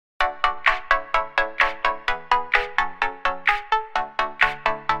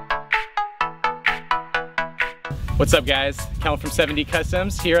What's up guys? Cal from 7D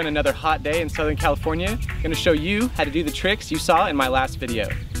Customs here on another hot day in Southern California. I'm going to show you how to do the tricks you saw in my last video.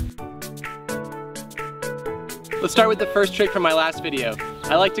 Let's start with the first trick from my last video.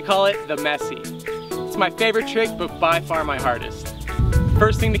 I like to call it the messy. It's my favorite trick, but by far my hardest.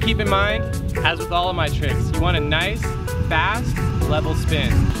 First thing to keep in mind, as with all of my tricks, you want a nice, fast, level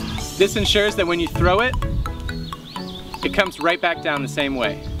spin. This ensures that when you throw it, it comes right back down the same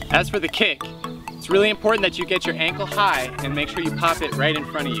way. As for the kick, it's really important that you get your ankle high and make sure you pop it right in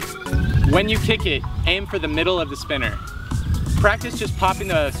front of you. When you kick it, aim for the middle of the spinner. Practice just popping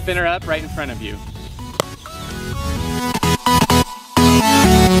the spinner up right in front of you.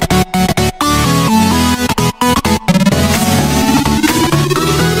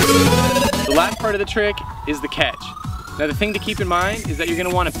 The last part of the trick is the catch. Now the thing to keep in mind is that you're going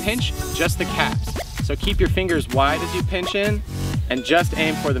to want to pinch just the caps. So keep your fingers wide as you pinch in and just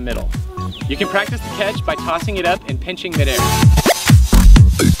aim for the middle. You can practice the catch by tossing it up and pinching midair.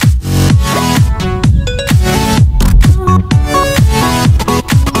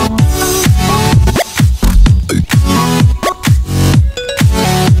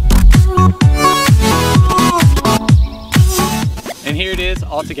 And here it is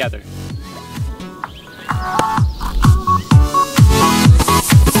all together.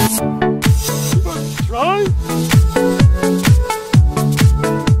 Try.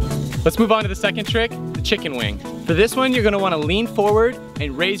 Let's move on to the second trick, the chicken wing. For this one, you're going to want to lean forward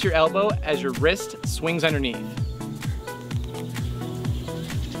and raise your elbow as your wrist swings underneath.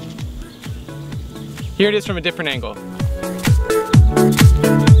 Here it is from a different angle.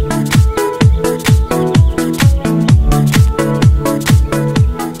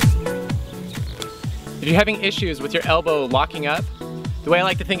 If you're having issues with your elbow locking up, the way I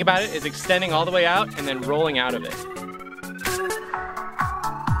like to think about it is extending all the way out and then rolling out of it.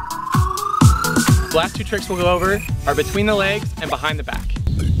 The last two tricks we'll go over are between the legs and behind the back.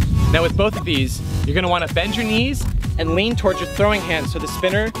 Now with both of these, you're going to want to bend your knees and lean towards your throwing hand so the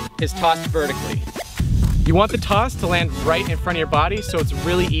spinner is tossed vertically. You want the toss to land right in front of your body so it's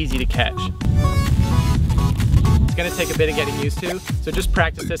really easy to catch. It's going to take a bit of getting used to, so just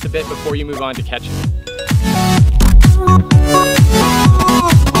practice this a bit before you move on to catching.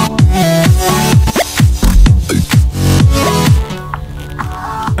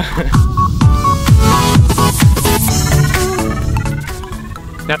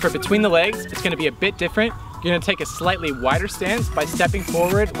 Now for between the legs, it's going to be a bit different. You're going to take a slightly wider stance by stepping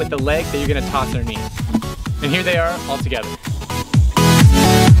forward with the leg that you're going to toss underneath. And here they are all together.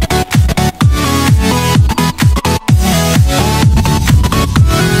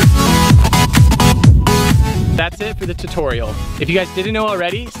 That's it for the tutorial. If you guys didn't know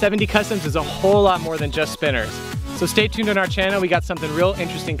already, 7D Customs is a whole lot more than just spinners. So stay tuned on our channel, we got something real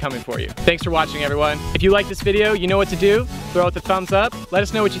interesting coming for you. Thanks for watching everyone. If you like this video, you know what to do. Throw it the thumbs up. Let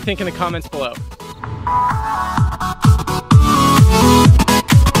us know what you think in the comments below.